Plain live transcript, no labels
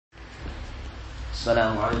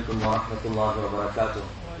السلام عليكم ورحمة الله وبركاته.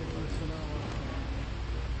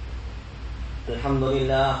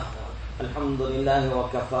 الحمد لله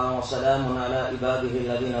وكفى وسلام على عباده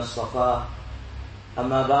الذين اصطفى.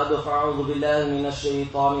 أما بعد فأعوذ بالله من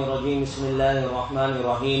الشيطان الرجيم. بسم الله الرحمن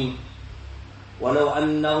الرحيم. ولو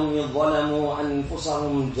أنهم ظلموا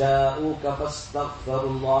أنفسهم جاءوك فاستغفروا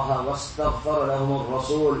الله واستغفر لهم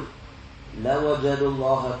الرسول لوجدوا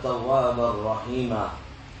الله توابا رحيما.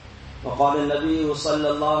 وقال النبي صلى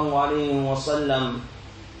الله عليه وسلم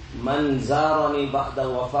من زارني بعد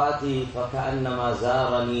وفاتي فكأنما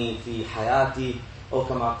زارني في حياتي أو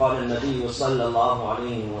كما قال النبي صلى الله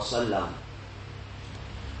عليه وسلم.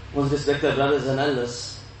 Most respected brothers and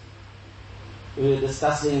elders, we were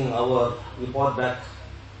discussing our report back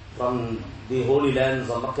from the holy lands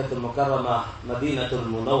of Makkah al-Mukarramah, Madina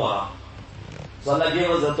Munawwara. So Allah gave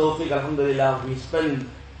us the tawfiq, alhamdulillah. We spent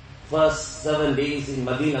first 7 days in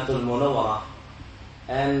Madina Munawwara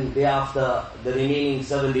and thereafter the remaining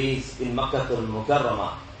 7 days in Makkah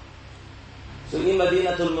al-Mukarramah. So in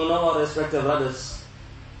Madina Munawwara, respected brothers,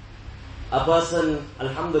 a person,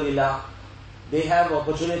 alhamdulillah, they have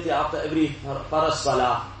opportunity after every Farz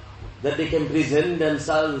Salah that they can present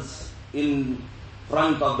themselves in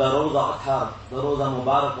front of the Rawza Athar, the Rawza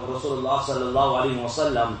Mubarak of Rasulullah sallallahu alaihi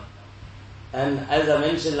wasallam. And as I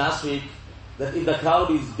mentioned last week, that if the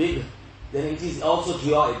crowd is big, then it is also to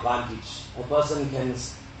your advantage. A person can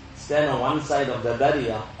stand on one side of the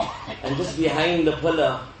barrier and just behind the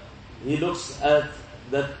pillar, he looks at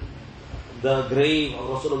the grave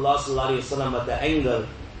of Rasulullah sallallahu alaihi wasallam at the angle,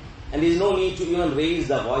 and there is no need to even raise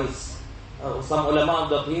the voice. Some ulama of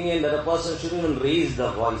the opinion that a person should even raise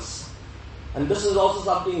the voice. And this is also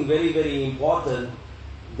something very, very important,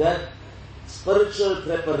 that spiritual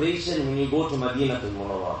preparation when you go to Madina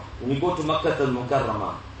al-Munawwara, when you go to Makkah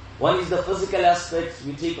al-Mukarramah. One is the physical aspects.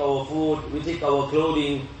 We take our food, we take our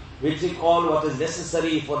clothing, we take all what is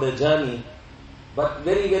necessary for the journey. But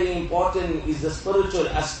very, very important is the spiritual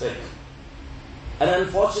aspect. And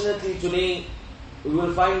unfortunately today, we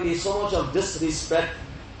will find there is so much of disrespect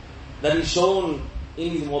that is shown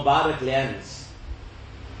in these Mubarak lands.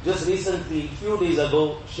 Just recently, few days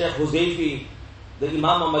ago, Sheikh Huzaifi, the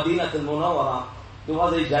Imam of Madina al-Munawwara, there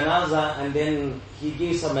was a janaza and then he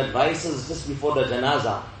gave some advices just before the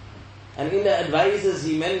janaza. And in the advices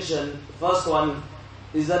he mentioned, first one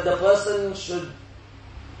is that the person should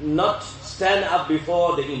not stand up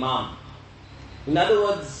before the Imam. In other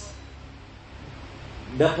words,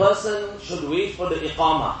 the person should wait for the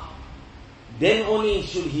Iqamah. Then only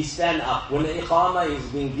should he stand up. When the Iqamah is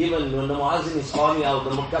being given, when the Muazzin is calling out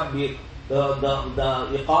the Mukabbir,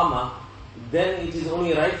 the Iqamah, then it is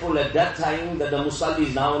only rightful at that time that the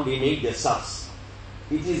Musallis now they make their safs.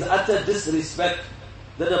 It is utter disrespect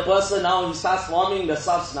that the person now he starts forming the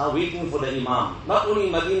safs now waiting for the Imam. Not only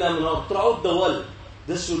in Madinah, no, throughout the world,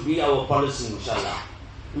 this should be our policy, inshallah.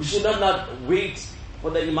 We should not wait for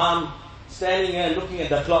the Imam standing here looking at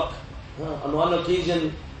the clock. On one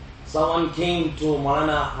occasion, someone came to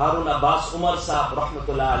Maulana Harun Abbas Umar Sahib,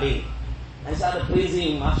 rahmatullah alayhi, and started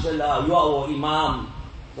praising, mashallah, you are our Imam.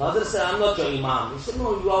 So Hazrat said, I'm not your Imam. He said,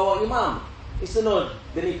 no, you are our Imam. He said, no.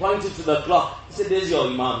 Then he pointed to the clock. He said, there's your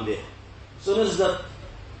Imam there. As soon as the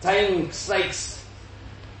time strikes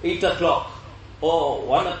 8 o'clock or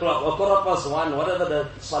 1 o'clock or 1:15, whatever the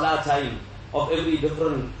salah time of every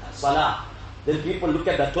different salah, then people look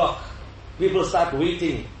at the clock. People start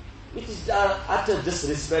waiting. It is utter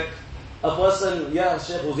disrespect. A person,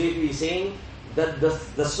 Sheikh Huzaifi is saying that the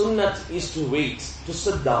sunnat is to wait, to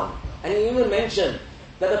sit down. And he even mentioned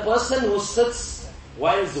that a person who sits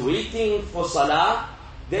whilst waiting for salah,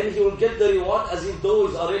 then he will get the reward as if though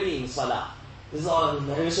he is already in salah. This is all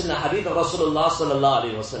mentioned in the hadith of Rasulullah sallallahu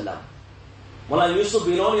alaihi wasallam. Mullah Yusuf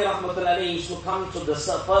Binoni rahmatullahi alayhi used to come to the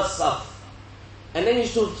first saf, and then he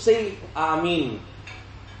used to say Ameen,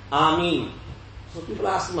 Ameen. So people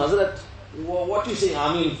asked him, Hazrat, what do you say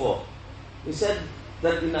Ameen for? He said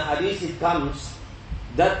that in the hadith it comes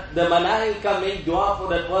that the malaika make dua for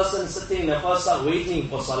that person sitting in the first saf waiting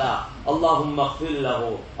for salah. Allahumma ighfir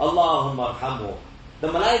lahu, Allahumma arhamhu. The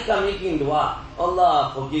malaika making dua,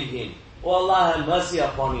 Allah forgive him, oh Allah have mercy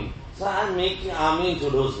upon him. So I am making Ameen to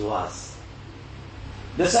those duas.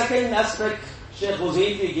 The second aspect Sheikh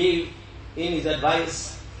Huzaifi gave in his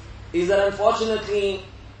advice is that unfortunately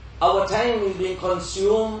our time is being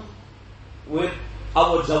consumed with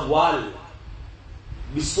our jawwal,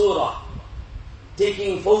 bisura,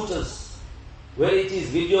 taking photos, where it is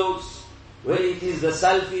videos, where it is the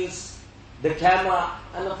selfies, the camera,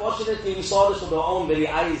 and unfortunately we saw this with our own very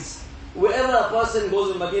eyes. Wherever a person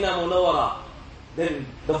goes in Madina Munawwara, then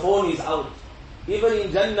the phone is out. Even in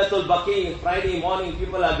Jannatul Baqi, Friday morning,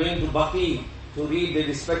 people are going to Baqi to read the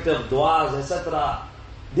respective du'as, etc.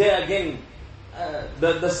 There again,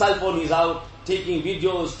 the cell phone is out, taking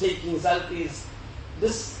videos, taking selfies.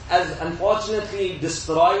 This has unfortunately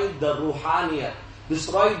destroyed the ruhaniyat,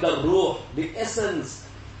 destroyed the ruh, the essence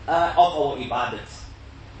of our ibadat.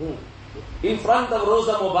 In front of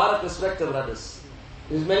Rosa Mubarak, respected brothers,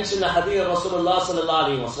 is mentioned a hadith of Rasulullah sallallahu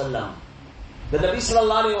alaihi wasallam. The Nabi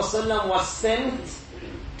sallallahu alaihi wasallam was sent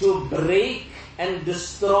to break and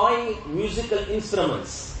destroy musical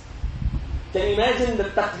instruments. Can you imagine the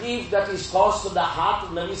taklif that is caused to the heart of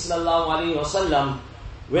Nabi sallallahu alaihi wasallam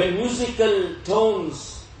when musical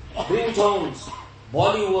tones, ringtones,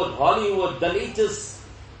 Bollywood, Hollywood, the latest,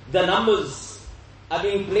 the numbers are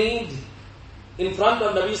being played in front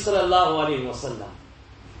of Nabi sallallahu alaihi wasallam.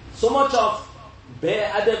 So much of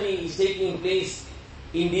be'adabi is taking place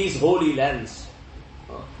in these holy lands.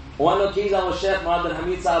 One occasion our Shaykh Muhammad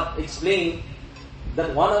Hamid Sahab explained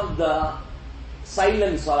that one of the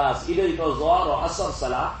silent salahs, either it was Zuhr or Asr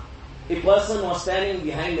salah, a person was standing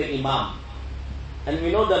behind the Imam. And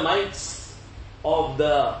we know the mics of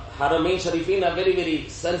the Haramain Sharifin are very, very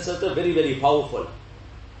sensitive, very, very powerful.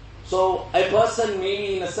 So a person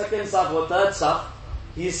maybe in a second saf or third saf,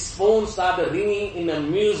 his phone started ringing in a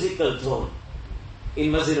musical tone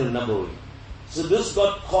in Masjid al-Nabawi. So this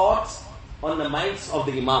got caught on the mics of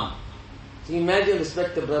the Imam. So imagine,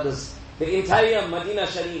 respected brothers, the entire Madina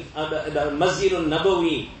Sharif, the Masjid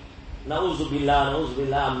al-Nabawi,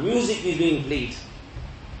 na'uzubillah, music is being played.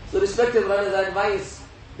 So respected brothers, I advise,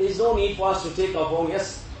 there is no need for us to take our phone.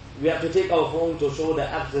 Yes, we have to take our phone to show the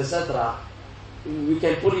apps, etc. We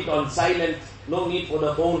can put it on silent, no need for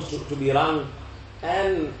the phones to be rung.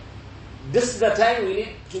 And this is the time we need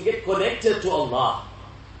to get connected to Allah.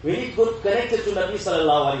 We need to get connected to Nabi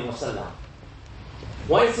sallallahu alaihi wasallam.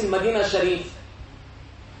 Once in Madina Sharif,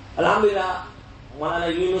 Alhamdulillah,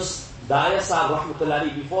 Maulana Yunus Daya Sahab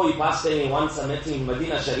rahmatullahi, before he passed away, once I met him in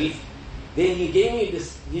Madina Sharif, then he gave me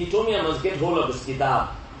this, he told me I must get hold of this kitab,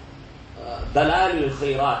 Dalal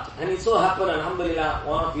al-Khairat. And it so happened, Alhamdulillah,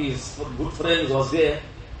 one of his good friends was there,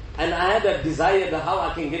 and I had a desire that how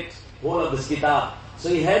I can get hold of this kitab. So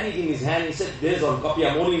he had it in his hand, he said, there's one copy,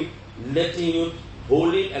 I'm only letting you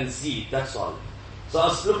hold it and see it, that's all. So I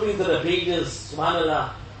was flipping through the pages,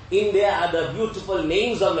 subhanAllah, in there are the beautiful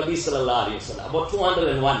names of Nabi sallallahu alayhi wa sallam, about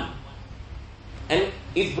 201. And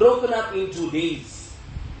it's broken up into days,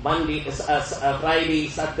 Monday, Friday,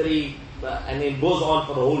 Saturday, and it goes on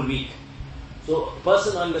for the whole week. So a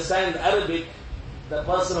person understands Arabic, the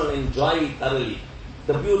person will enjoy it thoroughly.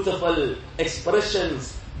 The beautiful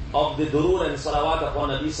expressions of the durood and salawat upon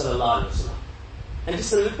Nabi sallallahu alayhi wa sallam. And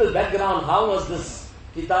just a little background, how was this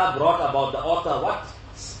kitab brought about? The author, what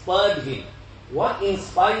spurred him? What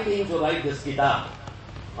inspired him to write this kitab?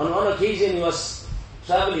 On one occasion he was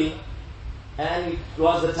traveling and it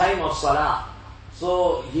was the time of salah.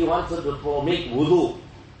 So he wanted to make wudu.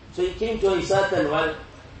 So he came to a certain well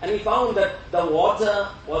and he found that the water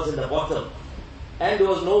was in the bottom and there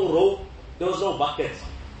was no rope, there was no bucket.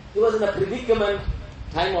 He was in a predicament,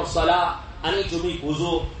 time of salah, I need to make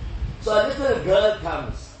wudu. So a little girl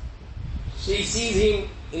comes. She sees him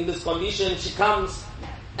in this condition. She comes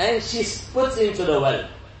and she spits into the well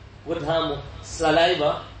with her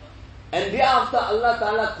saliva. And thereafter Allah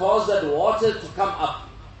Ta'ala caused that water to come up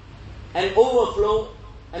and overflow.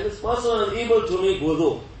 And this person was able to make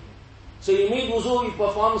wudu. So he made wudu, he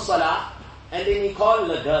performed salah. And then he called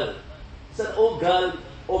the girl. He said, "Oh girl,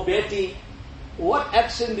 oh Betty, what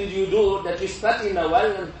action did you do that you spat in the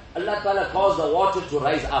well and Allah Ta'ala caused the water to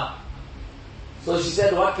rise up?" So she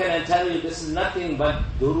said, "What can I tell you? This is nothing but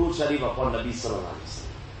Durood Sharif upon Nabi sallallahu alaihi wasallam.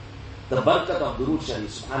 The barakat of Durood Sharif,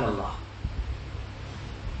 subhanallah."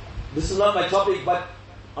 This is not my topic, but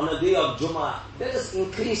on a day of Jummah, let us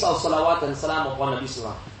increase our salawat and salam upon Nabi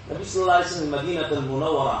sallallahu alaihi wasallam. Nabi sallallahu alaihi wasallam in Madina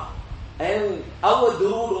Munawwara. And our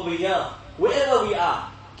Durood over here, wherever we are,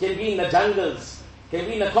 can be in the jungles, can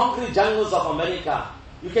be in the concrete jungles of America.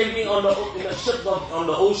 You can be in a ship on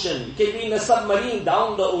the ocean. You can be in a submarine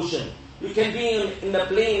down the ocean. You can be in the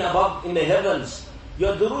plane above in the heavens.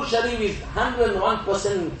 Your Durood Sharif is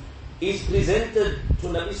 101% is presented to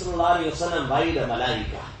Nabi sallallahu alaihi wasallam by the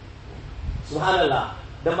Malaika. Subhanallah.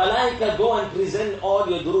 The Malaika go and present all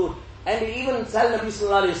your Durood. And they even tell Nabi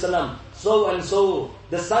sallallahu alaihi wasallam, so and so,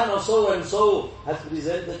 the son of so and so has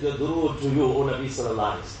presented your Durood to you, O Nabi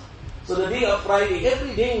sallallahu alaihi wasallam. So the day of Friday,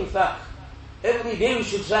 every day in fact, every day we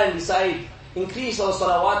should try and decide, increase our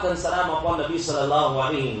salawat and salam upon Nabi sallallahu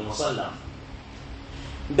alaihi wasallam.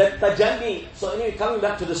 That tajalli, so anyway, coming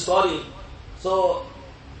back to the story, so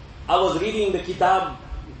I was reading the kitab,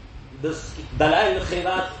 this Dala'il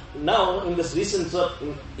al-Khairat, now in this recent work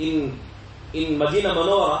in Madina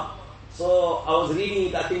Munawwara. So I was reading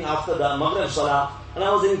it, I think after the Maghrib Salah, and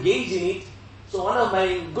I was engaged in it. So one of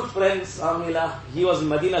my good friends, he was in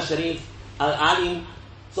Madina Sharif, Al-Alim.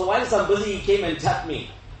 So whilst I'm busy, he came and tapped me.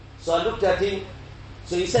 So I looked at him.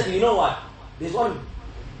 So he said, you know what? There's one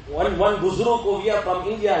Buzuruk over here from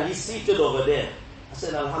India, he's seated over there. I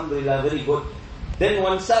said, Alhamdulillah, very good. Then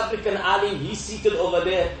one South African Alim, he's seated over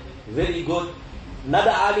there, very good.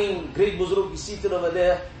 Another Alim, great Buzuruk, he's seated over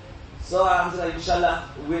there. So I said, inshallah,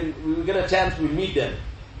 when we get a chance, we'll meet them.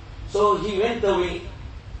 So he went away.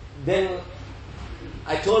 Then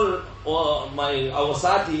I told our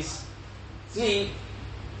Satis, see,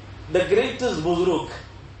 the greatest Buzuruk,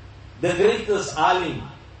 the greatest Alim,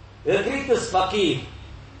 the greatest Faqih,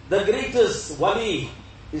 the greatest Wali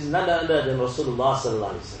is none other than Rasulullah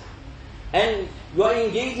sallallahu alaihi wasallam. And you are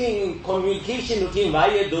engaging in communication with him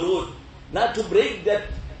via durood. Not to break that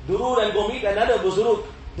durood and go meet another Buzuruk.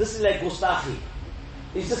 This is like Gustakhi.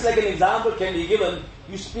 It's just like an example can be given.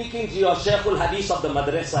 You speaking to your Shaykhul Hadith of the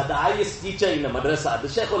madrasa, the highest teacher in the madrasa, the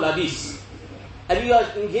Shaykhul Hadith. And you are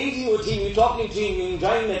engaging with him, you're talking to him, you're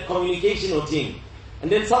enjoying that communication with him.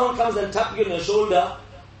 And then someone comes and taps you on the shoulder.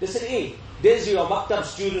 They say, hey, there's your Maktab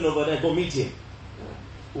student over there, go meet him.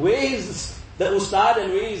 Where is the Ustad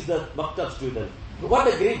and where is the Maktab student? What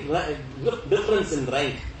a great difference in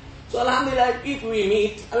rank. So Alhamdulillah, if we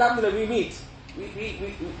meet, Alhamdulillah, we meet.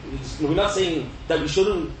 We're not saying that we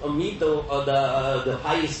shouldn't meet the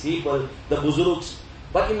highest people, the Buzuruks.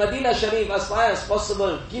 But in Madina Sharif, as far as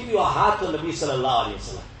possible, keep your heart to Nabi sallallahu alayhi wa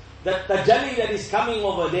sallam. That the journey that is coming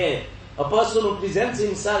over there, a person who presents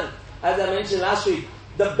himself, as I mentioned last week,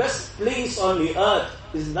 the best place on the earth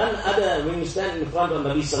is none other when you stand in front of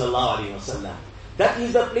Nabi sallallahu alayhi wa sallam. That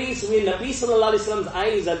is the place where Nabi sallallahu alayhi wa sallam's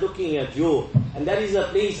eyes are looking at you. And that is the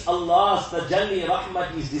place Allah's tajalli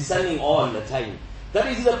rahmat is descending all the time. That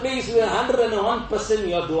is the place where 101%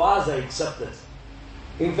 your du'as are accepted.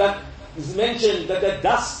 In fact, it's mentioned that the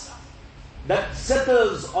dust that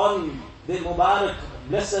settles on the Mubarak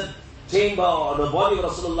blessed chamber or the body of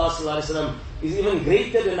Rasulullah sallallahu alaihi wasallam is even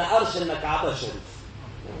greater than the Arsh and the Kaaba Sharif.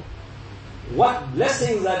 What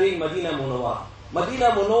blessings are there in Madina Munawwara?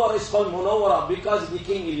 Madina Munawwara is called Munawwara because it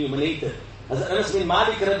became illuminated. As Anas bin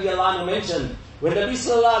Malik radiallahu anhu mentioned, when Nabi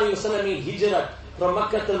sallallahu alaihi wasallam made hijrah from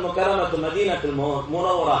Makkah al-Mukarramah to Madinah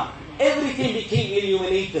al-Munawwara, everything became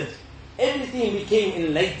illuminated. Everything became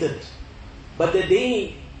enlightened. But the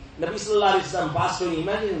day Nabi sallallahu alaihi wasallam passed away,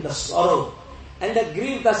 imagine the sorrow and the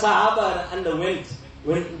grief the Sahaba underwent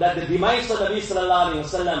when that the demise of Nabi sallallahu alaihi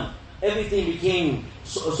wasallam, everything became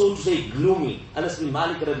so to say gloomy. Anas bin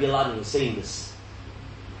Malik radiallahu anhu is saying this.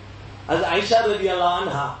 As Aisha radiallahu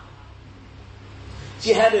anha,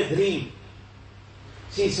 she had a dream.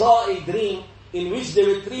 She saw a dream in which there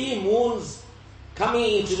were 3 moons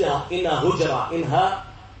coming into in her hujra, in her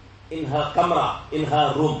kamra, in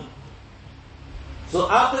her room. So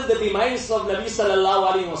after the demise of Nabi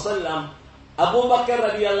sallallahu alaihi wasallam, Abu Bakr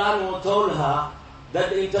radiallahu anhu told her that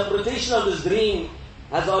the interpretation of this dream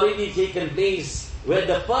has already taken place, where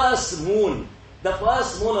the first moon has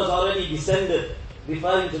already descended,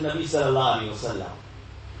 referring to Nabi sallallahu alaihi wasallam.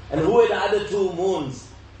 And who were the other 2 moons?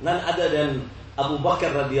 None other than Abu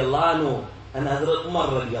Bakr radiallahu anhu and Hazrat Umar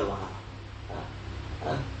radiallahu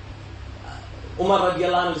anhu. Umar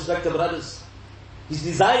radiallahu anhu, respected brothers, his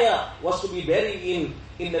desire was to be buried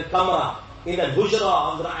in the kamra, in the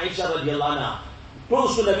hujra of Aisha radiallahu anha,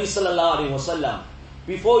 close to Nabi sallallahu alaihi wasallam.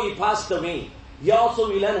 Before he passed away, here also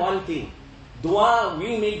we learn one thing. Dua,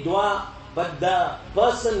 we make dua, but the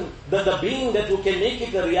person, the being that who can make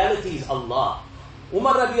it a reality is Allah.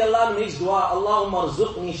 Umar radiallahu anhu makes dua, Allahumma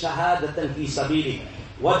rzuqni shahadatan fi sabilik,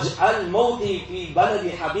 waj'al mawti fi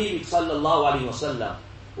baladi habibik sallallahu alayhi wa sallam.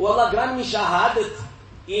 Oh Allah, grant me shahadat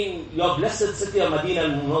in your blessed city of Madina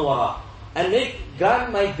al-Munawwara, and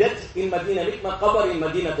grant my death in Madina, make my qabr in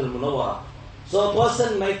Madina al-Munawwara. So a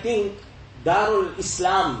person might think, Darul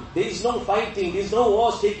Islam, there is no fighting, there is no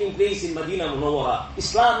wars taking place in Madina Munawwara.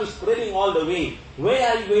 Islam is spreading all the way. Where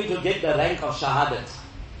are you going to get the rank of shahadat?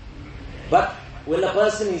 But when a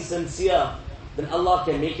person is sincere, then Allah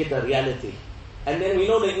can make it a reality. And then we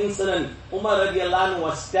know the incident, Umar radiallahu anhu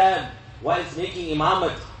was stabbed whilst making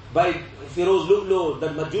imamat by Firoz Lu'lu, the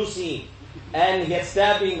Majusi, and he had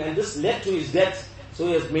stabbed him, and this led to his death. So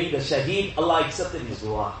he has made a shaheed. Allah accepted his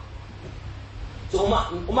dua. So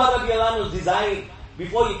Umar radiallahu anhu's desire,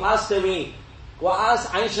 before he passed away, was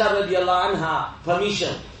asked Aisha radiallahu anha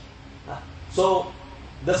permission. So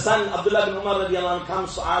the son Abdullah bin Umar radiallahu anhu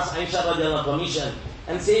comes to ask Aisha radiallahu anha permission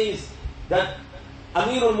and says that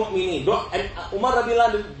Amirul Mu'mineen. And Umar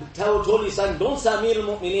radiallahu anhu told his son, don't say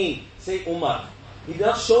Amirul Mu'mineen, say Umar. He does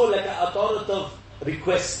not show like an authoritative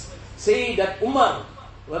request. Say that Umar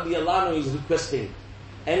radiallahu anhu is requesting.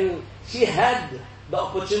 And she had the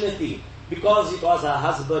opportunity, because it was her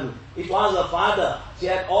husband, it was her father, she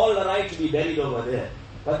had all the right to be buried over there.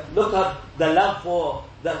 But look at the love for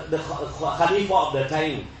the Khalifa of the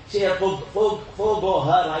time. She had forego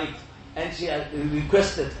her right, and she had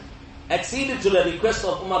requested, acceded to the request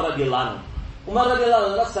of Umar radiallahu anhu. Umar radiallahu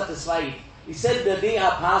anhu was not satisfied. He said, the day I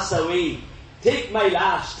pass away, take my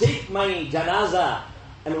lash, take my janaza.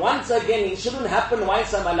 And once again, it shouldn't happen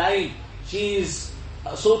whilst I'm alive. She is,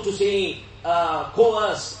 so to say,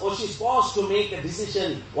 coerced, or she's forced to make a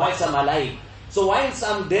decision whilst I'm alive. So whilst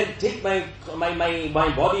I'm dead, take my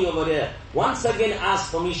body over there. Once again,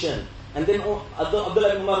 ask permission. And then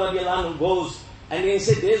Abdullah ibn Umar radiallahu anhu goes, and he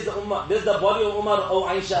said, there's the body of Umar, oh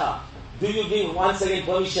Aisha. Do you give once again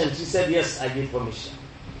permission? She said, yes, I give permission.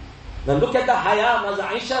 Now look at the haya of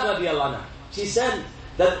Aisha radiallahu anha. She said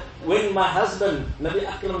that when my husband, Nabi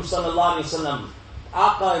Akram sallallahu alayhi wa sallam,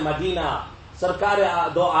 Aqa Madina,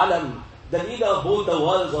 Sarkar do Alam, the leader of both the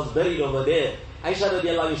worlds, was buried over there. Aisha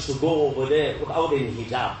radiallahu anha used to go over there without any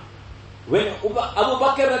hijab. When Abu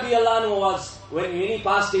Bakr radiallahu anhu was, when he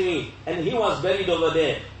passed away and he was buried over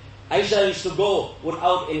there, Aisha used to go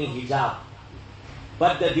without any hijab.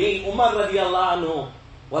 But the day Umar radiallahu anhu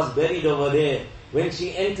was buried over there, when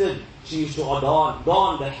she entered, she used to don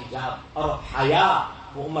the hijab or haya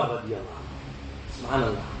for Umar radiallahu anhu.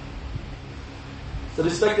 Subhanallah. So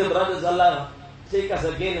respected brothers, Allah take us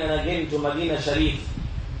again and again to Madina Sharif.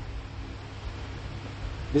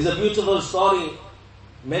 There's a beautiful story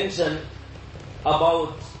mentioned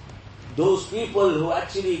about those people who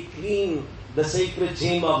actually clean the sacred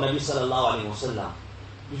chamber of Nabi sallallahu alaihi wasallam.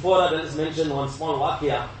 Before that, let's mention one small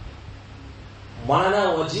waqia.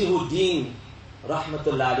 Maulana Wajihuddin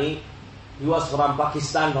rahmatullah alayhi, he was from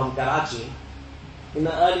Pakistan, from Karachi. In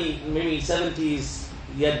the early, maybe 70s,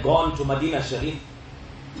 he had gone to Madina Sharif.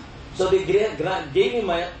 So they gave him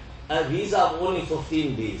a visa of only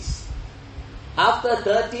 15 days. After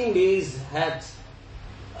 13 days had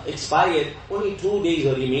expired, only 2 days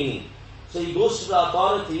were remaining. So he goes to the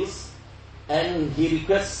authorities and he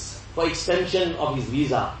requests for extension of his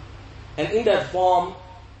visa. And in that form,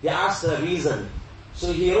 they asked the reason.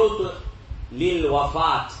 So he wrote Lil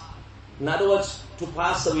Wafat. In other words, to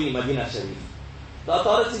pass away in Madina Sharif. The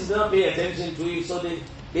authorities did not pay attention to it, so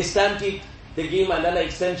they stamped it. They gave him another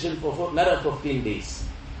extension for another 15 days.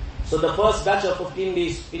 So the first batch of 15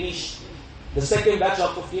 days finished. The second batch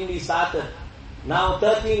of 15 days started. Now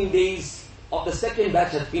 13 days of the second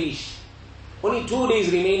batch had finished. Only 2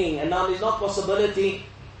 days remaining, and now there is no possibility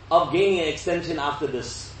of gaining an extension after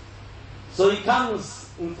this. So he comes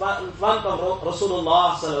in front of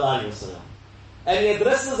Rasulullah sallallahu alaihi wasallam, and he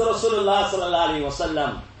addresses Rasulullah sallallahu alaihi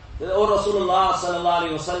wasallam. O Rasulullah sallallahu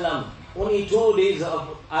alaihi wasallam, only 2 days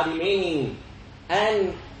are remaining,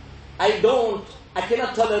 and I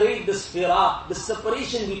cannot tolerate this firaq, this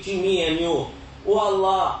separation between me and you. O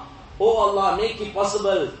Allah, make it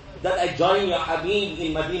possible that I join your Habib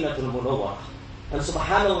in Madina Munawwara. And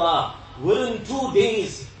subhanallah, within 2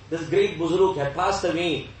 days, this great Buzurg had passed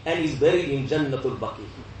away and is buried in Jannatul Baqi.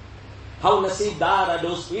 How nasibdar are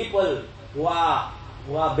those people who are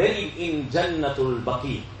buried in Jannatul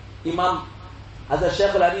Baqi. Imam Hazrat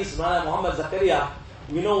Shaykh al-Hadith Muhammad Zakaria,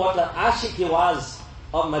 we know what an ashik he was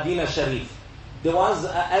of Madina Sharif. There was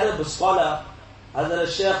an Arab scholar, Hazrat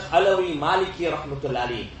Shaykh Alawi Maliki rahmatullah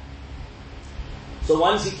alayhi. So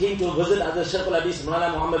once he came to visit Hazrat Shaykh al-Hadith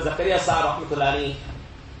Muhammad Zakaria Sahib rahmatullah alayhi,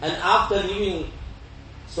 and after leaving,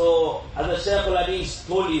 so Hazrat Shaykh al-Hadith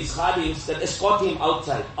told his khadims that escort him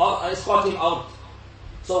outside, or escort him out.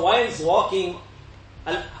 So while he's walking,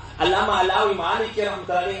 Allama Alawi Maliki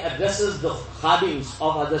rahmatullah alayhi addresses the khadims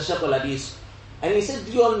of Hazrat Shaykh al-Hadith, and he said,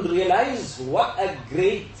 do you all realize what a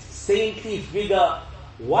great saintly figure,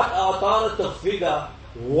 what an authoritative figure,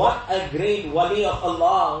 what a great wali of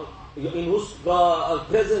Allah, in whose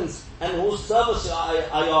presence and whose service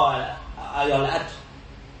are you all at?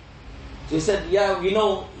 So he said, yeah, we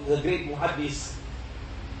know the great muhaddis.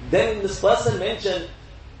 Then this person mentioned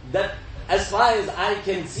that as far as I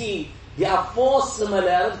can see, there are 4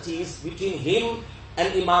 similarities between him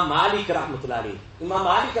and Imam Malik rahmatullah alayhi. Imam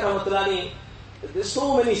Malik rahmatullah alayhi, there's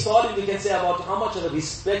so many stories we can say about how much of a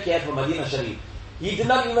respect he had for Madina Sharif. He did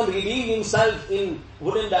not even relieve himself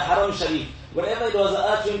within the Haram Sharif. Whenever it was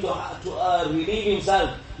urged him to relieve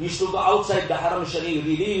himself, he used to go outside the Haram Sharif,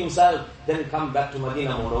 relieve himself, then come back to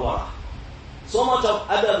Madina Munawwara. So much of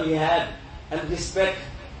adab he had and respect.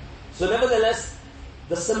 So nevertheless,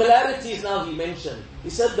 the similarities now he mentioned. He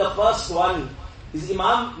said the first one is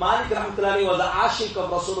Imam Malik rahmatullahi was the Ashik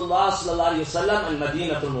of Rasulullah sallallahu alayhi wa sallam and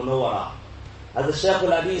Madina Munawwara. As the Shaykh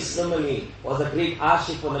al-Hadith similarly was a great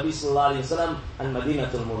Ashik for Nabi sallallahu alayhi wa sallam and Madina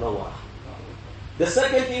Munawwara. The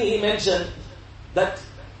second thing he mentioned, that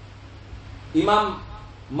Imam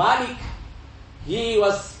Malik, he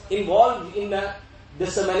was involved in the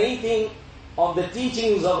disseminating of the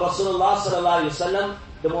teachings of Rasulullah sallallahu alayhi wa sallam,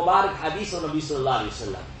 the Mubarak Hadith of Nabi sallallahu alayhi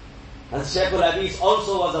wa sallam. And Shaykh al-Hadith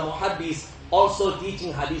also was a Muhaddith, also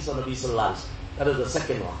teaching Hadith of Nabi sallallahu alayhi wa sallam. That is the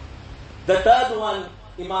second one. The third one,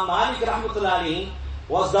 Imam Malik rahmatullahi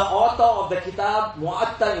was the author of the kitab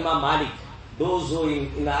Mu'atta Imam Malik. Those who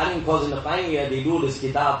in the Alim cause in the pioneer, they do this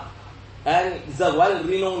kitab. And it's a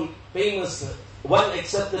well-renowned, famous,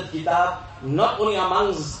 well-accepted kitab, not only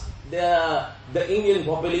amongst the Indian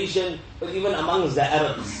population, but even amongst the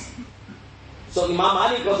Arabs. So Imam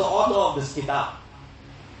Malik was the author of this kitab.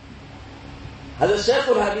 Hazrat Shaykh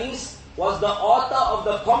al-Hadith was the author of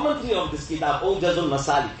the commentary of this kitab, Ujazul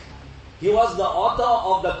Masalik. He was the author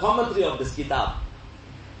of the commentary of this kitab.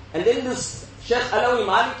 And then this Shaykh Alawi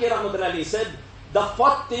Maliki rahmatullahi said, the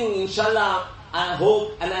fourth thing, inshallah, I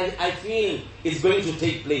hope and I feel is going to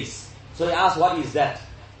take place. So he asked, what is that?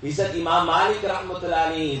 He said, Imam Malik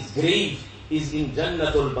rahmatullahi's grave is in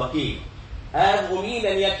Jannatul Baqi. I have umeed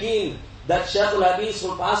and yaqeen that Shaykh al-Hadith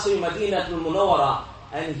will pass through Madina Munawwara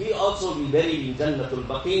and he also will be buried in Jannatul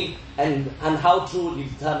Baqi, and how true did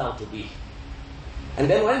it turn out to be. And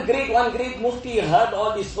then one great mufti heard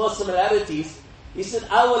all these four similarities. He said,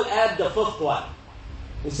 I will add the fifth one.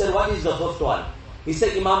 He said, what is the fifth one? He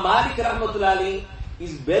said, Imam Malik rahmatullahi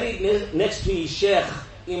is buried next to his Sheikh,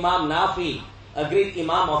 Imam Nafi, a great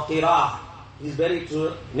Imam of Qira'ah. He's buried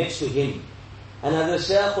next to him. And as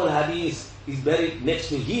the Shaykh al-Hadith is buried next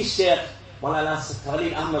to his Sheikh, Maulana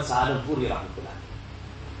Khalil Ahmad Sa'ad al-Puri rahmatullahi.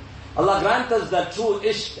 Allah grant us the true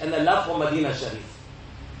ishq and the love for Madina Sharif.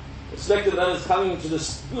 Respected brothers, coming to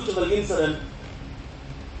this beautiful incident,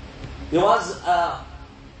 there was a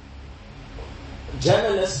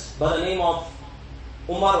journalist by the name of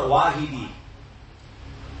Umar Wahidi.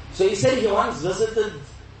 So he said he once visited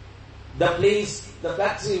the place, the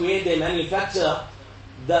factory where they manufacture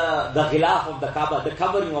the ghilaf of the Kaaba, the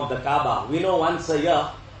covering of the Kaaba. We know once a year,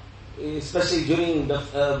 especially during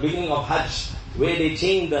the beginning of Hajj, where they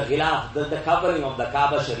change the ghilaf, the covering of the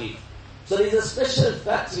Kaaba Sharif. So there is a special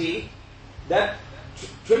factory that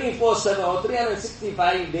 24/7 or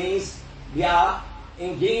 365 days they are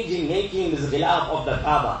engaged in making this ghilaf of the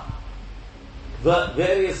Kaaba. The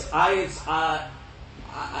various ayats are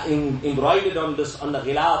embroidered on the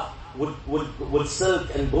ghilaf with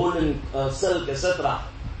silk and golden silk, etc.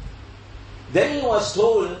 Then he was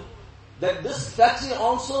told that this factory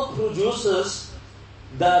also produces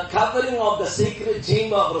the covering of the sacred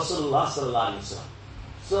chamber of Rasulullah sallallahu alaihi wasallam.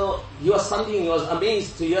 So he was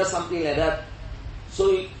amazed to hear something like that.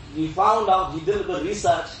 So he found out, he did a bit of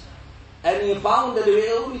research, and he found that there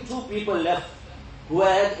were only two people left who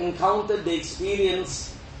had encountered the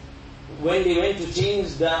experience when they went to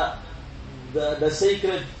change the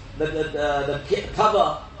sacred, the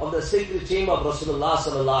cover of the sacred chamber of Rasulullah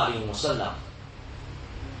sallallahu alaihi wasallam.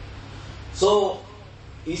 So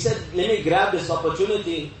he said, let me grab this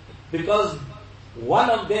opportunity, because one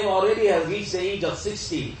of them already has reached the age of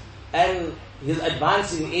 60 and he's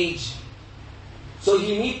advancing age. So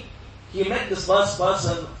he met this first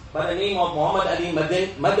person by the name of Muhammad Ali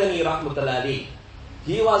Madani rahmatullahi.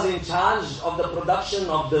 He was in charge of the production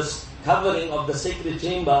of this covering of the sacred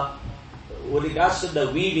chamber with regards to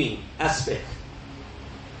the weaving aspect.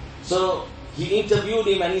 So he interviewed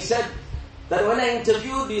him and he said that when I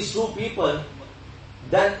interviewed these two people,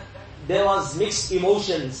 then there was mixed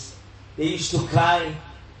emotions. They used to cry,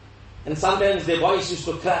 and sometimes their voice used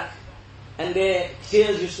to crack, and their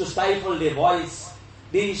tears used to stifle their voice.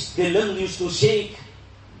 Their limbs used to shake,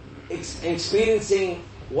 experiencing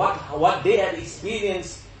what they had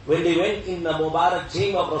experienced when they went in the Mubarak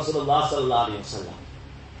chamber of Rasulullah sallallahu alaihi wasallam.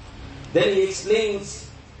 Then he explains,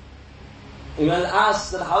 when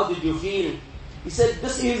asked that how did you feel, he said,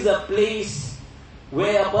 this is a place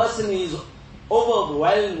where a person is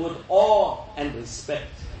overwhelmed with awe and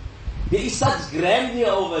respect. There is such grandeur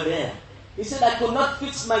over there. He said, I could not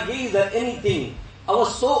fix my gaze at anything. I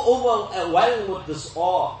was so overwhelmed with this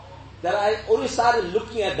awe that I only started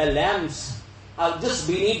looking at the lamps just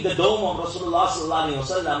beneath the dome of Rasulullah sallallahu alaihi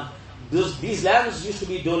wasallam. These lamps used to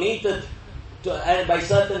be donated by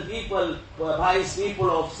certain people, pious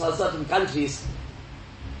people of certain countries.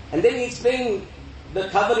 And then he explained the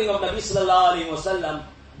covering of Nabi sallallahu alaihi wasallam.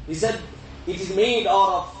 He said, it is made out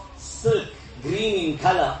of silk, green in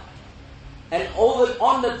color. And over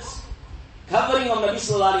on the covering of Nabi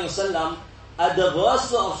sallallahu alayhi wa sallam are the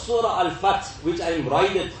verse of Surah Al-Fath, which I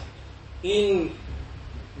embroidered in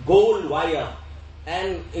gold wire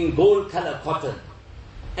and in gold color cotton.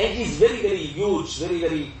 And it is very, very huge, very,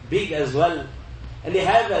 very big as well. And they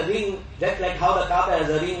have a ring, just like how the Kaaba has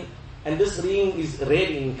a ring, and this ring is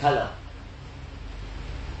red in color.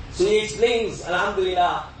 So he explains,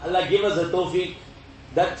 Alhamdulillah, Allah gave us a tawfiq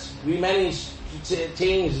that we managed to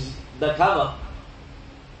change the cover.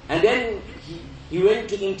 And then he went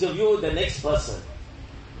to interview the next person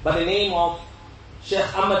by the name of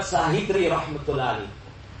Sheikh Ahmad Sahitri Rahmatullahi.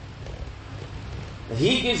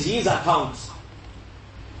 He gives his account.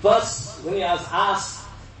 First, when he was asked,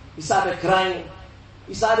 he started crying,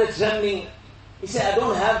 he started trembling. He said, I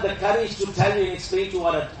don't have the courage to tell you and explain to you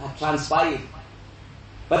what had transpired.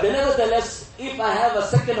 But nevertheless, if I have a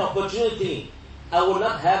second opportunity, I will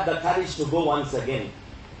not have the courage to go once again.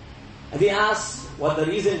 And he asked what the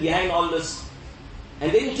reason behind all this.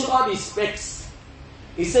 And then he took out his specs.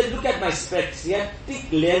 He said, look at my specs. He had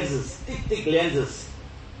thick lenses.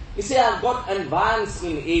 He said, I've got advanced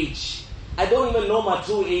in age. I don't even know my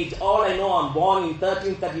true age. All I know, I'm born in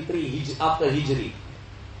 1333 after Hijri.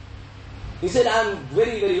 He said, I'm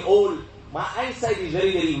very, very old. My eyesight is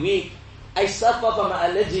very, very weak. I suffer from an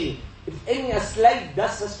allergy. If any slight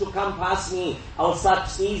dust has to come past me, I will start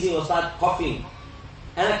sneezing or start coughing.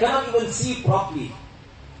 And I cannot even see properly.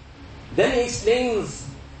 Then he explains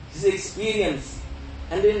his experience.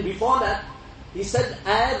 And then before that, he said,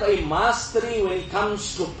 I have a mastery when it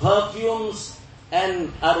comes to perfumes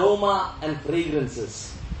and aroma and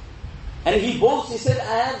fragrances. And he boasts, he said,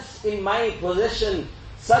 I have in my possession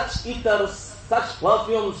such ethers, such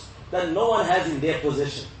perfumes that no one has in their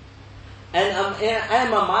possession. And I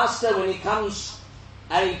am a master when it comes,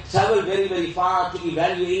 I travel very, very far to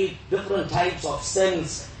evaluate different types of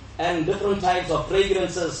scents and different types of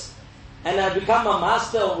fragrances. And I become a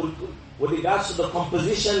master with regards to the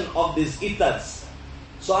composition of these ethers.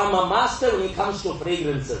 So I'm a master when it comes to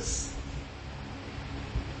fragrances.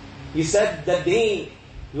 He said that day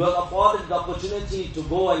he was afforded the opportunity to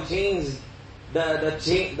go and change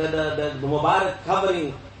the Mubarak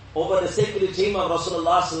covering over the sacred chamber of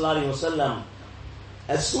Rasulullah sallallahu alaihi wasallam.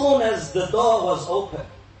 As soon as the door was open,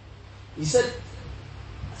 he said,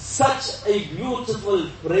 such a beautiful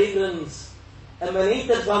fragrance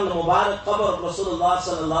emanated from the Mubarak cover of Rasulullah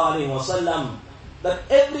sallallahu alaihi wasallam that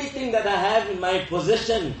everything that I have in my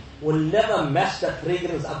possession will never match that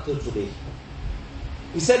fragrance up till today.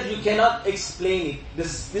 He said, you cannot explain it.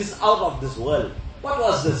 This is out of this world. What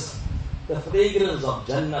was this? The fragrance of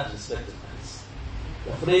Jannat, respected friends.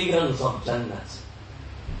 The fragrance of Jannat.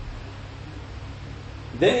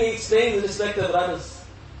 Then he explains, respected brothers,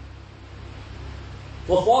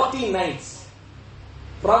 for 14 nights,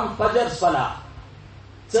 from Fajr Salah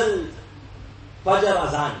till Fajr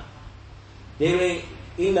Azan, they were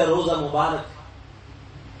in the Roza Mubarak.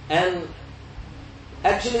 And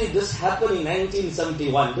actually this happened in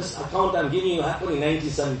 1971. This account I'm giving you happened in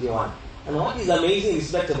 1971. And what is amazing,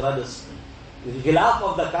 respected brothers, the Ghilaf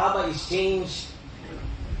of the Kaaba is changed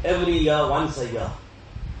every year, once a year.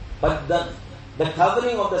 But the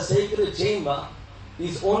covering of the sacred chamber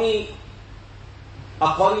is only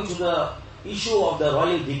according to the issue of the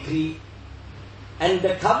royal decree. And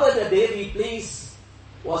the cover that they replaced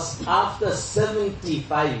was after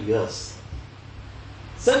 75 years.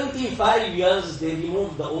 75 years they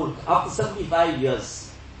removed the old, after 75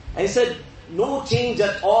 years. And he said, no change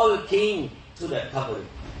at all came to that covering.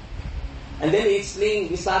 And then he explained,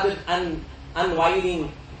 he started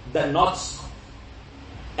unwinding the knots.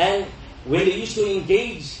 And when they used to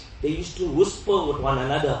engage, they used to whisper with one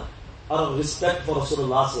another out of respect for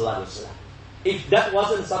Rasulullah sallallahu alaihi wasallam. If that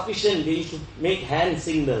wasn't sufficient, they used to make hand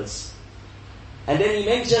signals. And then he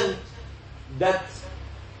mentioned that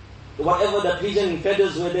whatever the pigeon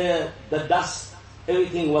feathers were there, the dust,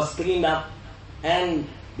 everything was cleaned up, and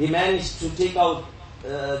they managed to take out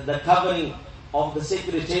the covering of the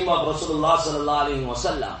sacred chamber of Rasulullah sallallahu alaihi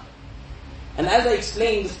wasallam. And as I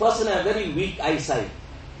explained, this person had very weak eyesight,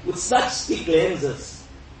 with such thick lenses.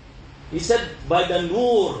 He said, by the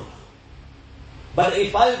nur, by the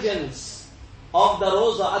effulgence of the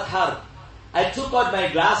Roza Athar, I took out my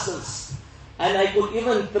glasses, and I could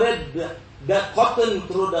even thread the cotton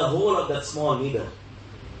through the hole of that small needle.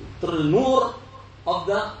 Through the nur of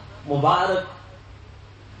the Mubarak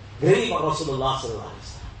grave of Rasulullah sallallahu alaihi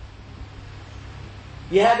wasallam.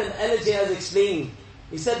 He had an allergy, as explained.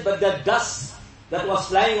 He said, but the dust that was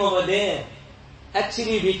flying over there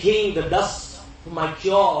actually became the dust for my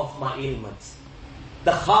cure of my ailments.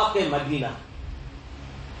 The khaq Madina.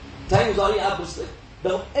 Time is already up.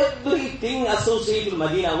 Everything associated with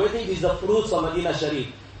Medina, whether it is the fruits of Medina Sharif,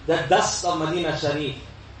 the dust of Medina Sharif,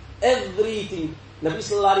 everything. Nabi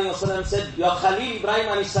sallallahu alayhi wa sallam said, your Khalil Ibrahim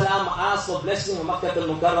alayhi salam asked for blessing of Makkah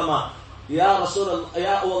al-Mukarramah. Ya Rasul,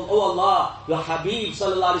 Ya Allah, your Habib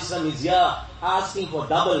sallallahu alayhi wa sallam is here asking for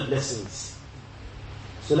double blessings.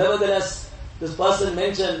 So nevertheless, this person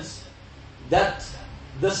mentions that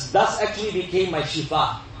this dust actually became my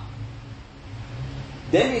shifa.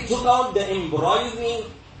 Then he took out the embroidery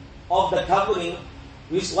of the covering,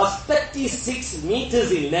 which was 36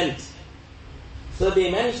 meters in length. So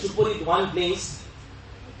they managed to put it one place.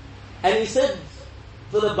 And he said,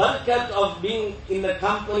 for the barakat of being in the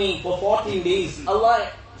company for 14 days,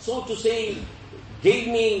 Allah, so to say, gave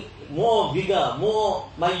me more vigor,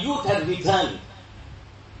 my youth had returned.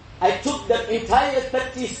 I took that entire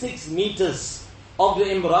 36 meters of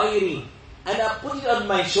the embroidery and I put it on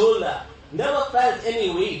my shoulder. Never felt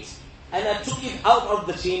any weight, and I took it out of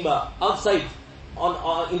the chamber, outside,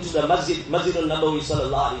 into the Musjid al-Nabawi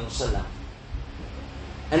sallallahu alayhi wasallam.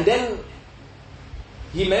 And then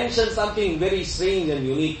he mentioned something very strange and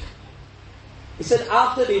unique. He said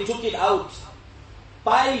after they took it out,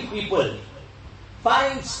 5 people,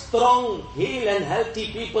 5 strong, hale and healthy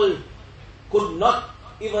people could not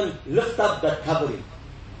even lift up that covering.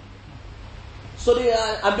 So they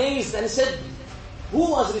are amazed and said, who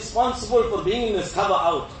was responsible for bringing this cover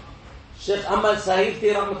out? Sheikh Ahmad Sahib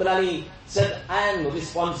Rahmatullahi said, I am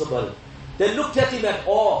responsible. They looked at him at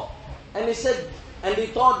awe and they said, and they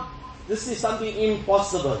thought this is something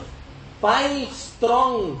impossible. 5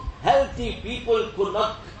 strong, healthy people could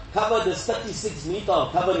not cover this 36 meter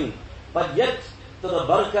of covering, but yet to the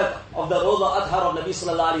barakat of the Rawda Athar of Nabi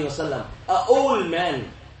sallallahu alayhi wasallam, an old man,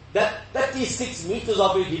 that 36 meters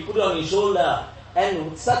of it he put on his shoulder,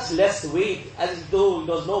 and with such less weight as though it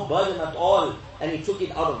was no burden at all, and he took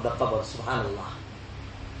it out of the qabr, subhanallah.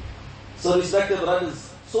 So respected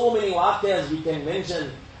brothers, so many waqiyas we can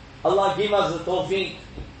mention. Allah give us the tawfiq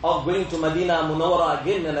of going to Madina Munawwara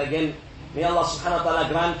again and again. May Allah subhanahu wa ta'ala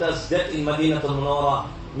grant us death in Madina Munawwara.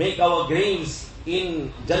 Make our graves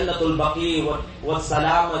in Jannatul Baqi, what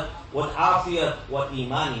salamat, what afiyat, what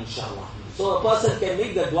iman, inshallah. So a person can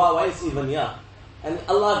make the dua while he's even here. And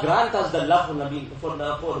Allah grant us the love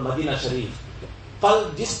for Madina Sharif.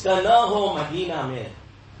 Qalb jiska na ho Madina mein,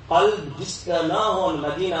 qalb jiska na ho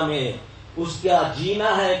Madina mein, uska jeena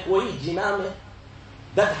hai koi jeena mein.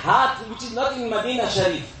 That heart which is not in Madina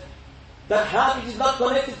Sharif, that heart which is not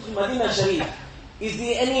connected to Madina Sharif, is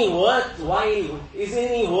there any worthwhile, is there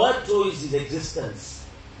any worth to his existence?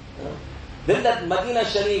 Then that Madina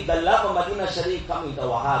Sharif, the love of Madina Sharif come into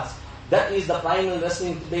our hearts. That is the final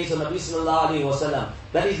resting place of Nabi sallallahu alayhi wa sallam.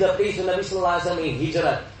 That is the place where Nabi sallallahu alayhi wa sallam made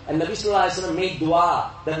hijrat. And Nabi sallallahu alayhi wa sallam made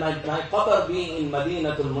dua that my qabr be in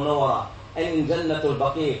Madinatul Munawwara and in Jannatul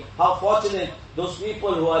Baqi. How fortunate those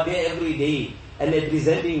people who are there every day and they're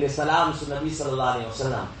presenting the salams to Nabi sallallahu alayhi wa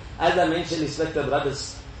sallam. As I mentioned, respected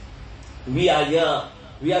brothers, we are here,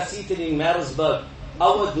 we are seated in Marisburg.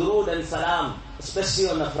 Our durood and salam, especially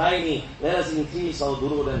on a Friday, let us increase our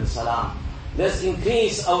durood and salam. Let's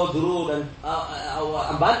increase our durood and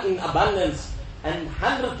our in abundance, and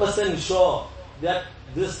 100% sure that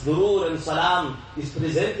this durood and salam is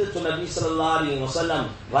presented to Nabi sallallahu alayhi wa sallam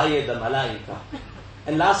via the malaika.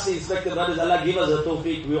 And lastly, respected brothers, Allah give us the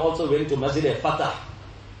tawfiq. We also went to Masjid al-Fatah.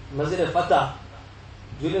 Masjid al-Fatah,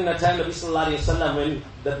 during the time of Nabi sallallahu alayhi wa sallam, when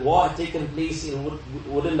that war had taken place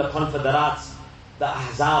within the Confederates, the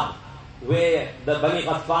Ahzab, where the Bani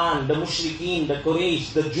Ghatfan, the Mushrikeen, the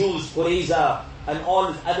Quraysh, the Jews, Qurayza, and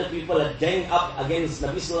all other people had ganged up against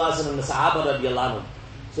Nabi sallallahu alayhi wa sallam and the Sahaba radiyallahu anhu.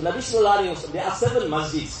 So Nabi sallallahu alayhi wa sallam, there are 7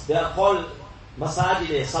 masjids. They are called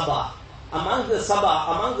Masajid Sabah. Among the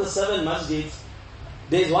 7 masjids,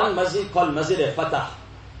 there is one masjid called Masjid al-Fatah.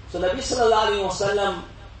 So Nabi sallallahu alayhi wa sallam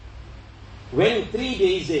went 3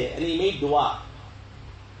 days there and he made dua.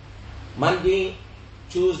 Monday,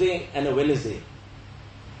 Tuesday and a Wednesday.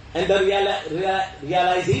 And the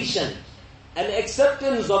realization and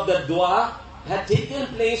acceptance of the dua had taken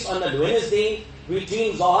place on a Wednesday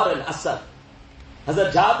between Zohar and Asr.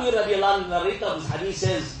 Hazrat Jabir radiyallahu anhu, narrator of this hadith,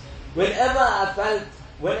 says, whenever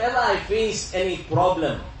I face any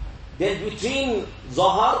problem, then between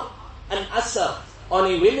Zohar and Asr on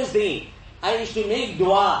a Wednesday, I used to make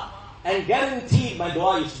dua and guaranteed my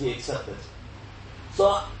dua used to be accepted.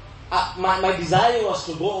 So my desire was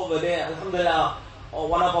to go over there. Alhamdulillah,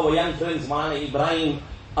 one of our young friends, Maulana Ibrahim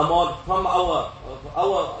Ahmad, from our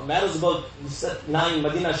Marisburg, now in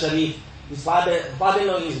Madina Sharif, his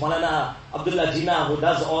father-in-law is Maulana Abdullah Jinnah, who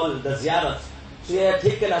does all the ziyarat. So he had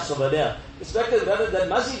taken us over there. Respected brothers, that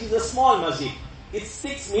masjid is a small masjid. It's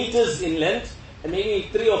 6 meters in length maybe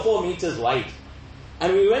 3 or 4 meters wide.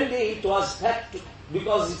 And we went there, it was packed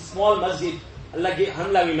because it's small masjid.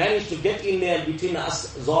 Alhamdulillah, we managed to get in there between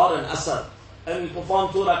Zohar and Asr. And we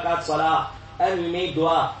performed 2 rakat salah. And we made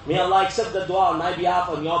dua. May Allah accept the dua on my behalf,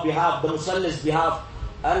 on your behalf, the Musalli's behalf,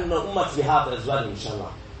 and the Ummah's behalf as well,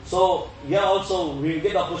 inshallah. So here also we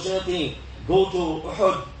get the opportunity, go to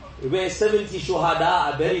Uhud, where 70 shuhada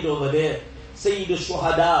are buried over there. Sayyid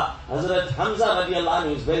al-Shuhada, Hazrat Hamza radiallahu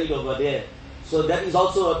anhu is buried over there. So that is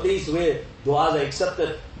also a place where du'as are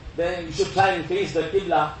accepted. Then you should try and face the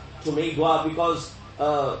Qibla to make dua, because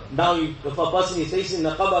now if a person is facing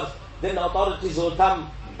the qabr, then the authorities will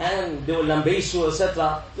come and they will embrace you,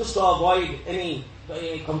 etc. Just to avoid any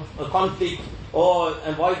conflict or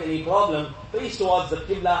avoid any problem, face towards the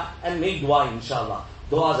Qibla and make dua, inshallah.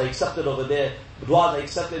 Duas are accepted over there. Duas are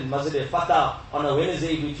accepted in Masjid al-Fatah on a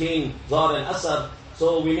Wednesday between Zohar and Asr.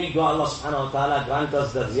 So we make dua, Allah subhanahu wa ta'ala grant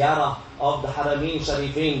us the ziyarah of the Harameen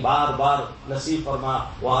Sharifeen, bar, nasib farma,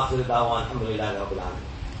 wa akhir da'wa, alhamdulillahi rabbil alamin.